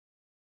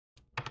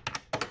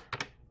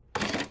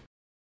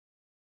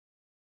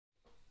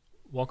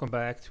Welcome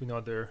back to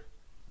another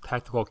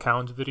tactical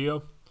accounts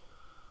video.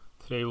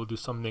 Today we'll do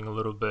something a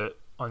little bit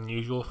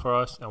unusual for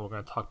us, and we're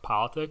going to talk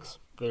politics.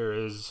 There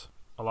is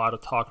a lot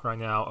of talk right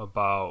now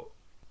about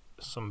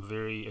some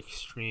very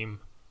extreme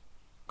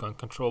gun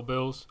control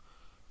bills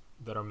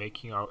that are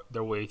making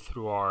their way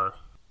through our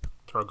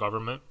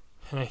government.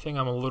 And I think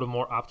I'm a little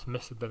more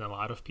optimistic than a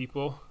lot of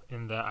people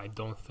in that I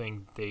don't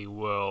think they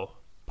will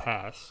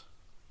pass.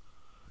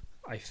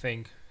 I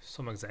think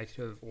some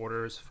executive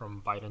orders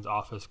from Biden's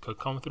office could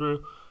come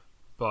through,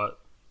 but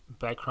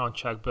background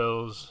check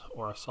bills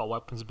or assault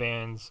weapons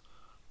bans,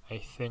 I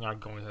think are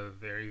going to have a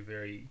very,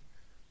 very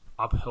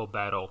uphill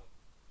battle.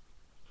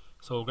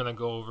 So we're going to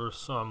go over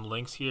some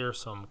links here,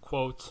 some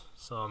quotes,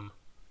 some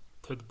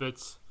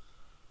tidbits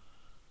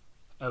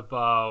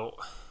about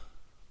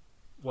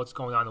what's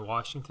going on in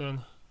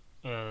Washington,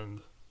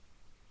 and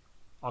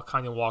I'll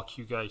kind of walk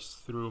you guys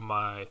through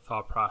my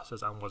thought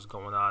process on what's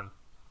going on.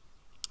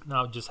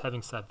 Now, just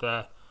having said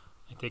that,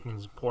 I think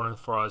it's important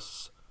for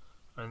us,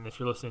 and if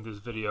you're listening to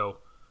this video,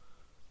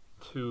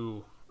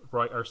 to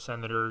write our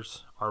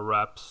senators, our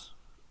reps,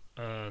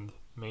 and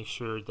make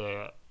sure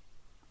that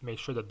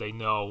they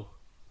know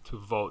to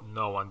vote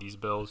no on these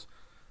bills.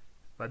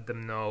 Let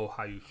them know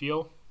how you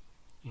feel.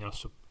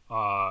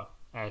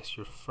 Ask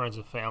your friends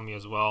and family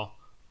as well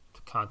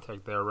to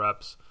contact their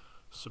reps.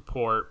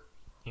 Support,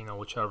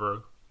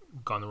 whichever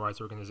gun rights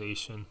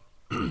organization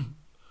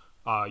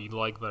you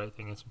like, but I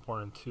think it's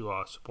important to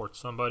support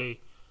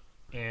somebody.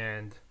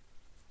 And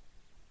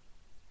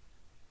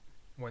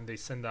when they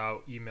send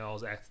out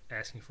emails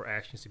asking for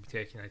actions to be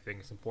taken, I think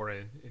it's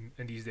important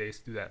in these days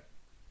to do that.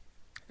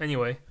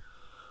 Anyway,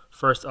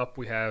 first up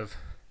we have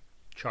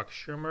Chuck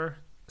Schumer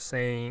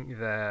saying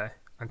that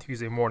on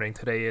Tuesday morning,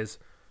 today is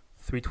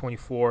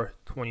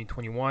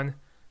 3/24/2021,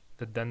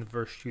 the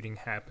Denver shooting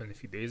happened a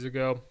few days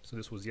ago. So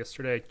this was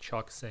yesterday.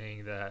 Chuck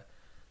saying that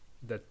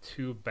the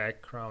two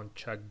background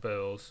check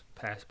bills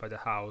passed by the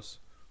House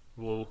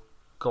will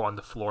go on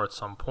the floor at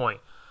some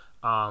point.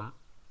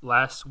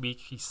 Last week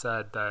he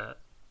said that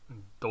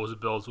those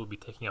bills will be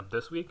taken up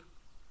this week.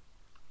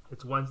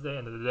 It's Wednesday,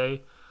 end of the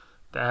day.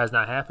 That has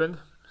not happened.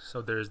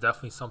 So there's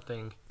definitely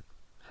something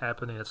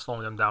happening that's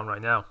slowing them down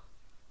right now.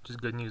 Which is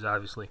good news,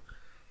 obviously.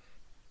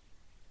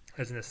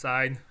 As an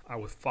aside, I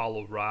would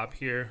follow Rob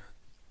here,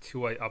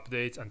 2A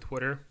Updates on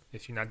Twitter.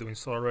 If you're not doing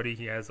so already,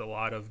 he has a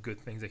lot of good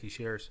things that he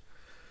shares.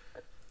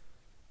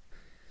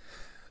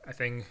 I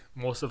think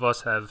most of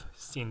us have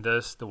seen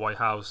this, the White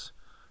House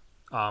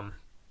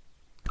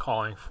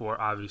calling for,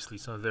 obviously,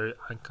 some very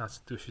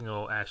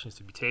unconstitutional actions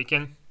to be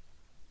taken.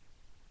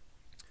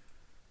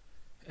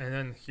 And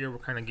then here we're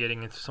kind of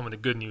getting into some of the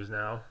good news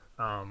now.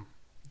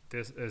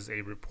 This is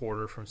a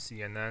reporter from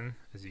CNN,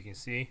 as you can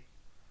see.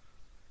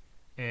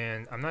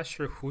 And I'm not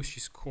sure who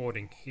she's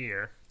quoting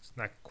here. It's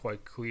not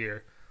quite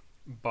clear,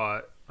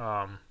 but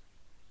or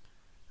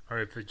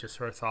if it's just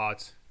her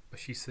thoughts. But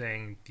she's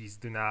saying these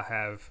do not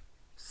have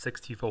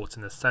 60 votes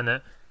in the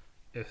Senate.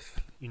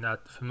 If you're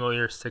not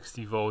familiar,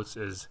 60 votes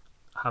is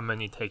how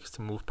many it takes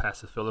to move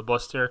past a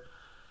filibuster.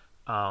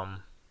 A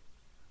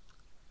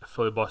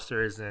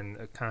filibuster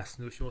isn't a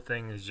constitutional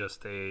thing. It's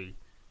just a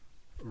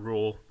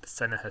rule the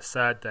Senate has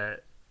said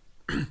that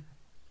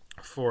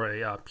for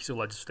a piece of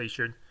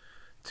legislation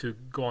to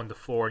go on the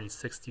floor, it needs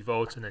 60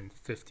 votes and then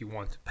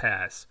 51 to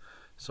pass.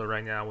 So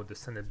right now, with the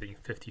Senate being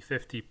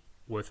 50-50,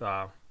 with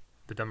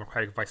the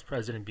Democratic Vice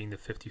President being the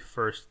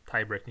 51st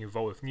tie-breaking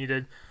vote if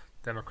needed,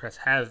 Democrats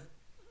have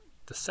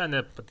the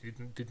Senate, but they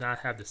did not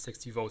have the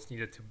 60 votes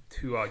needed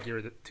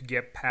to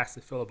get past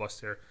the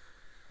filibuster.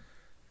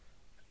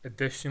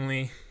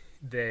 Additionally,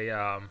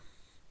 there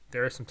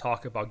is some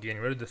talk about getting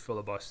rid of the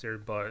filibuster,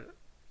 but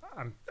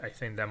I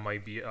think that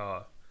might be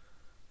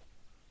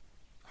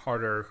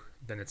harder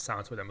than it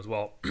sounds for them as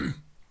well.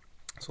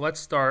 So let's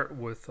start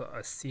with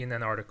a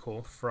CNN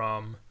article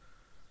from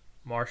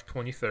March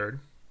 23rd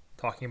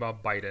talking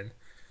about Biden.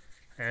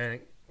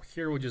 And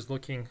here we're just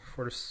looking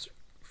for a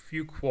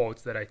few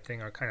quotes that I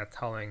think are kind of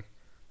telling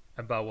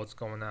about what's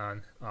going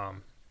on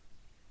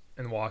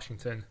in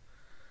Washington.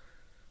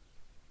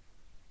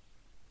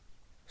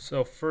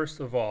 So first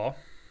of all,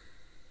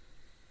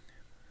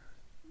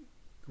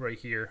 right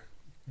here,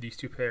 these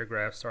two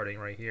paragraphs starting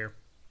right here.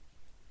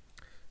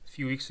 A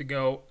few weeks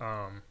ago,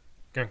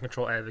 gun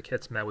control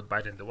advocates met with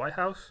Biden in the White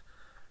House,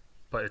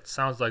 but it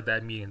sounds like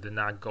that meeting did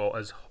not go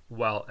as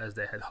well as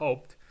they had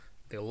hoped.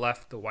 They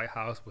left the White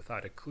House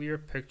without a clear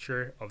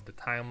picture of the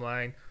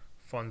timeline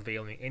for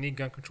unveiling any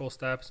gun control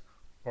steps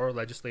or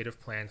legislative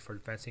plan for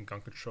advancing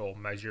gun control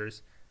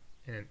measures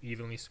in an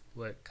evenly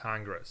split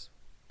Congress.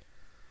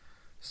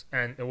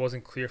 And it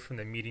wasn't clear from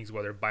the meetings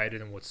whether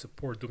Biden would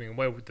support doing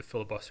away with the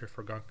filibuster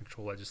for gun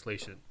control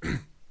legislation.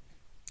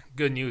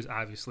 Good news,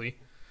 obviously.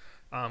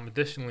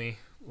 Additionally,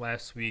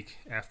 last week,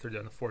 after the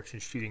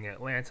unfortunate shooting in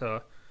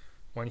Atlanta,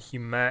 when he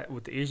met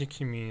with the Asian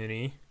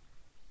community,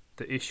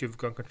 the issue of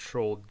gun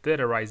control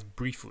did arise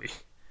briefly.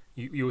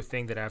 You would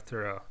think that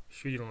after a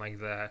shooting like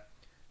that,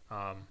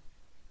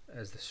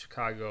 as the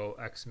Chicago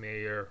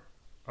ex-mayor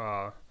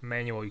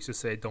Manuel used to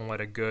say, don't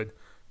let a good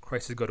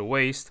crisis go to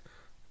waste,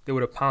 they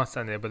would have pounced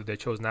on it, but they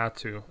chose not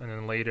to. And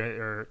then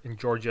later in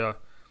Georgia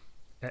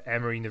at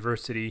Emory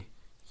University,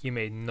 he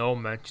made no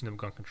mention of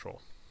gun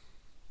control.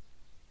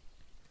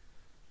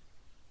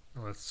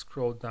 Now let's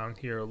scroll down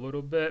here a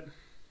little bit.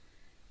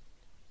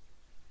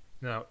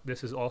 Now,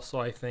 this is also,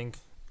 I think,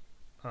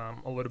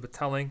 a little bit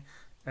telling.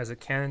 As a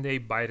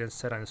candidate, Biden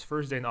said on his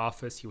first day in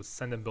office he would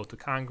send a bill to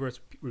Congress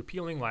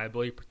repealing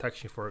liability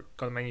protection for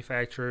gun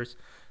manufacturers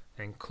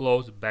and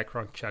close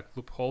background check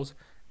loopholes,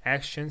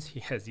 actions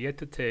he has yet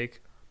to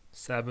take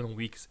 7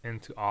 weeks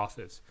into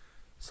office.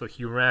 So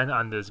he ran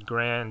on this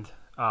grand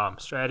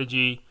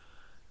strategy,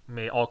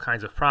 made all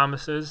kinds of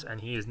promises,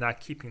 and he is not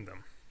keeping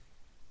them.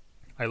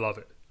 I love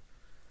it.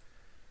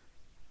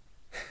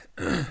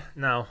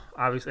 Now,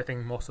 obviously, I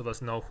think most of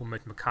us know who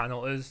Mitch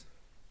McConnell is.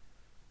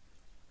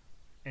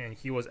 And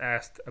he was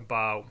asked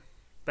about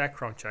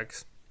background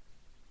checks.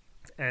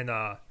 And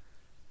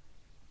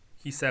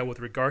he said with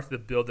regard to the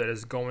bill that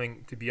is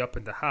going to be up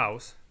in the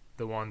House,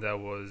 the one that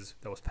was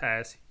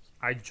passed,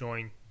 I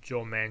joined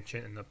Joe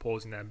Manchin in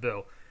opposing that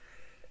bill.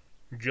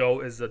 Joe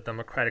is a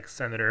Democratic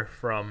senator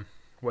from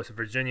West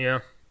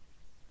Virginia,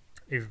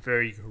 a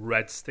very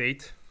red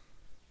state.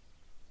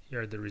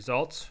 Here are the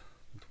results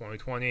in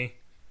 2020.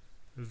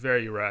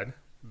 Very red,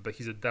 but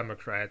he's a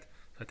Democrat.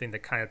 I think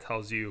that kind of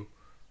tells you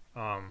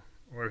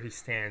where he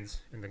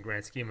stands in the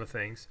grand scheme of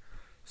things.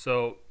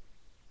 So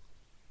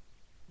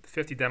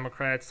 50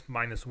 Democrats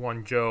minus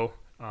one Joe.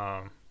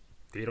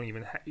 They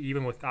don't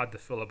even without the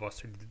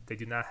filibuster, they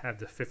do not have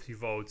the 50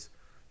 votes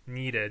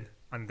needed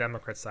on the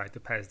Democrat side to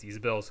pass these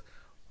bills.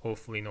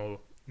 Hopefully, no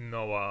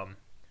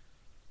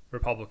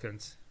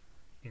Republicans,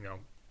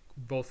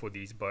 vote for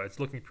these, but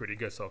it's looking pretty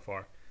good so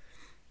far.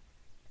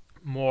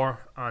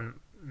 More on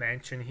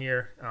Manchin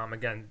here.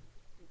 Again,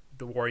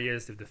 the worry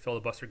is if the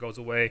filibuster goes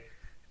away,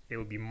 it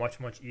would be much,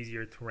 much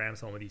easier to ram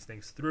some of these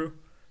things through.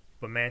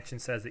 But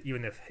Manchin says that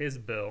even if his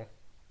bill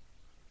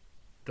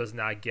does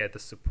not get the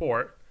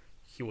support,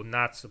 he will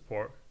not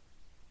support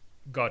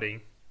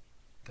gutting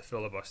the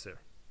filibuster.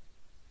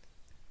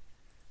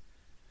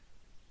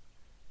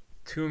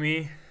 To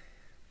me,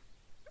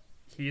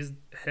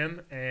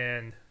 him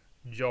and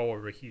Joe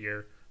over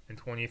here in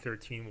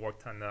 2013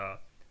 worked on a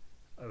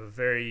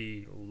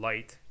very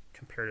light,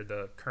 compared to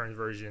the current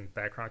version,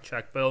 background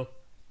check bill.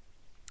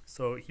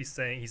 So he's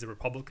saying he's a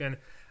Republican.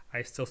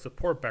 I still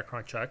support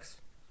background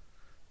checks,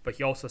 but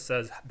he also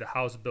says the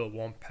House bill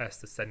won't pass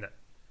the Senate.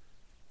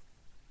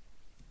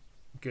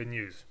 Good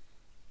news.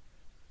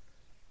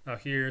 Now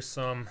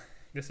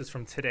this is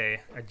from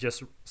today. I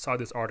just saw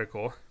this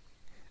article.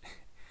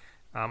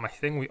 I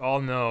think we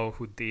all know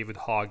who David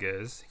Hogg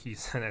is.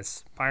 He's an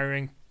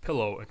aspiring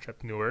pillow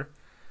entrepreneur.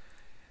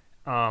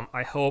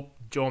 I hope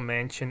Joe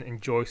Manchin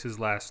enjoys his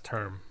last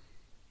term.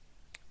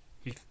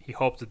 He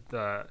hopes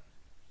that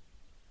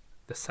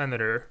the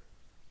senator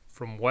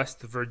from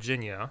West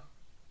Virginia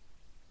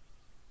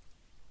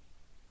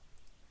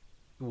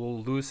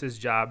will lose his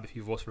job if he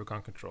votes for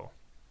gun control.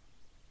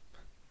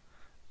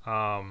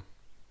 And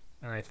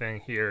I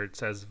think here it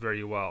says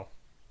very well.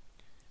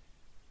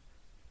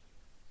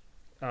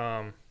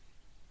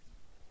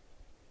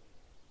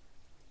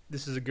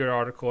 This is a good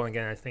article, and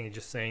again, I think it's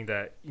just saying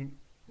that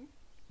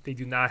they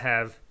do not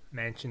have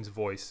Manchin's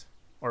voice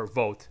or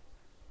vote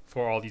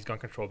for all these gun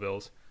control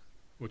bills,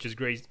 which is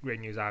great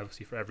news,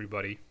 obviously, for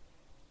everybody.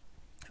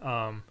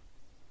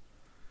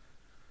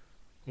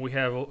 We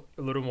have a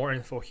little more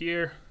info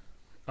here.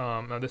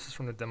 Now, this is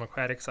from the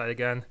Democratic side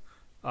again.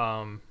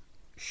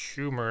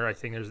 Schumer, I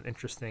think there's an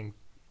interesting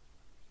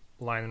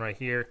line right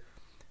here.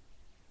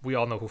 We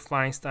all know who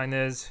Feinstein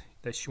is,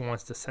 that she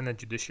wants the Senate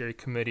Judiciary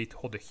Committee to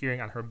hold a hearing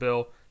on her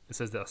bill.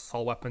 This is the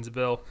assault weapons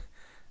bill.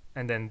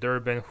 And then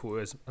Durbin, who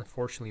is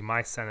unfortunately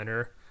my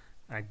senator.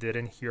 I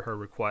didn't hear her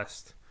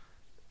request.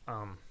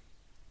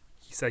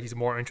 He said he's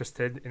more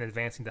interested in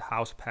advancing the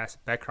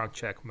House-passed background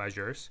check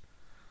measures,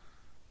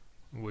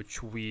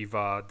 which we've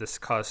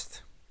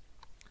discussed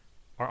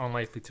are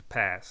unlikely to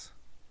pass.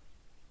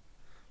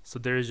 So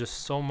there is just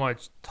so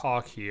much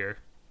talk here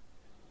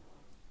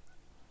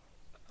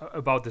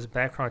about this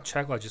background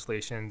check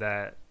legislation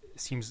that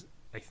seems,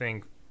 I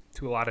think,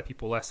 to a lot of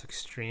people less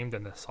extreme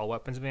than the assault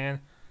weapons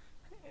ban.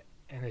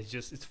 And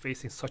it's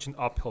facing such an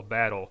uphill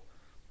battle.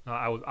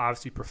 I would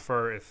obviously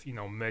prefer if,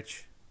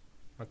 Mitch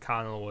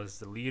McConnell was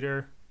the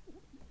leader.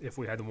 If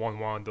we had won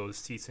one of those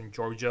seats in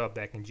Georgia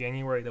back in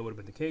January, that would have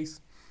been the case.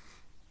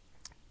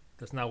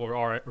 That's not where we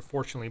are,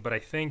 unfortunately, but I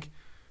think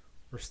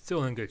we're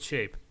still in good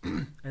shape.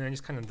 And then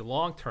just kind of the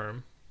long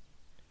term.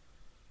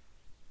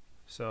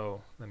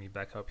 So let me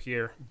back up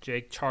here.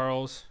 Jake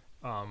Charles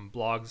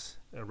blogs,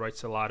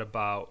 writes a lot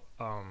about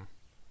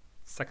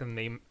Second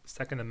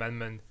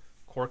Amendment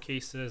court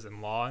cases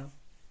and law.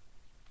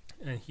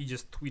 And he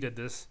just tweeted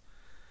this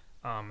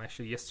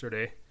actually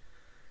yesterday.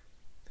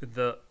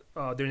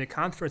 During the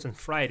conference on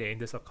Friday,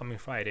 this upcoming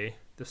Friday,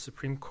 the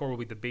Supreme Court will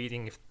be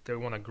debating if they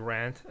want to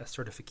grant a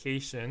cert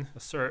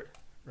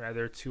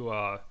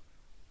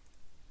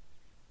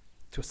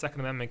to a Second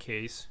Amendment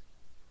case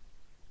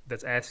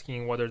that's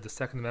asking whether the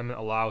Second Amendment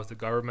allows the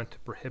government to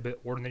prohibit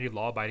ordinary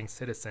law-abiding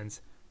citizens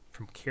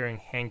from carrying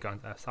handguns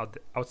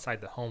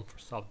outside the home for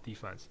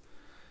self-defense.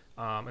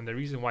 And the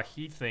reason why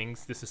he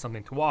thinks this is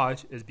something to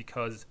watch is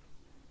because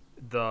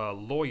the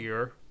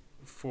lawyer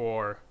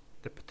for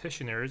the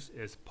petitioners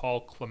is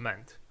Paul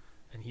Clement,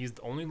 and he's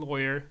the only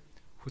lawyer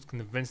who's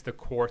convinced the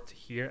court to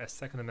hear a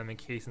Second Amendment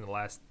case in the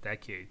last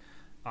decade.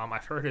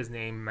 I've heard his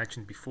name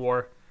mentioned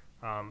before.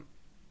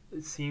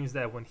 It seems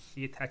that when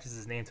he attaches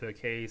his name to a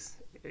case,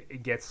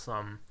 it gets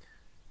some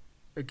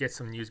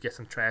news, gets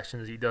some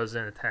traction. He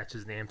doesn't attach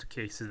his name to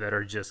cases that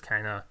are just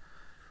kind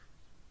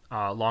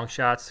of long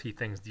shots. He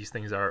thinks these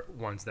things are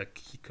ones that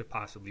he could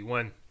possibly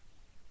win.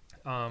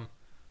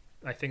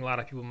 I think a lot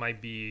of people might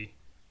be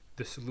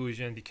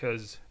disillusioned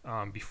because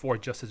before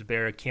Justice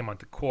Barrett came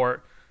onto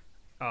court,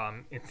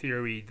 in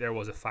theory there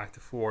was a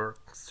 5-4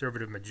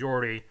 conservative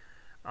majority,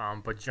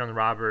 but John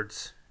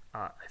Roberts,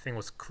 I think,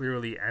 was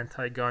clearly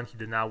anti-gun. He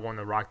did not want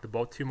to rock the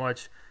boat too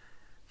much.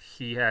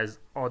 He has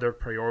other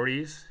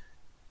priorities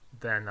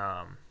than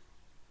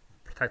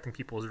protecting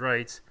people's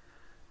rights.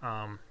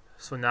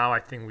 So now I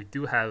think we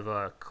do have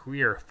a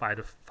clear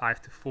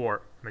 5-4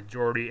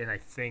 majority, and I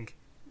think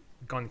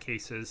gun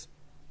cases,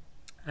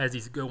 as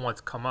these good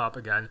ones come up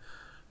again,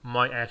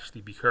 might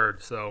actually be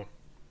heard. So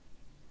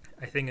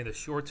I think in the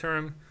short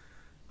term,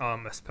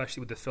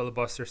 especially with the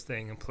filibuster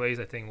staying in place,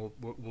 I think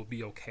we'll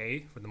be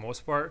okay for the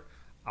most part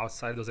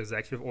outside of those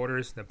executive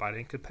orders that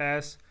Biden could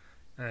pass.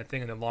 And I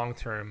think in the long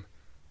term,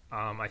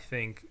 I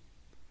think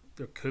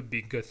there could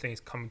be good things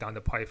coming down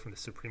the pipe from the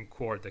Supreme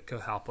Court that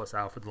could help us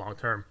out for the long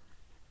term.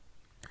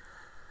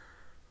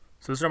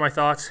 So those are my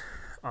thoughts.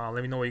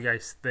 Let me know what you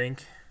guys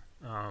think.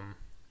 And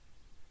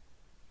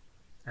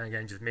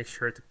again, just make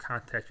sure to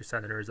contact your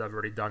senators. I've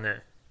already done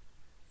it,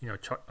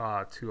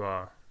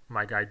 to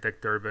my guy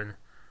Dick Durbin.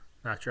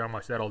 Not sure how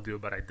much that'll do,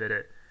 but I did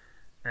it.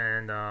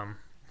 And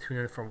tune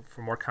in for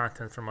more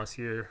content from us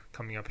here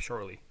coming up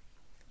shortly.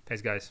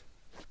 Thanks, guys.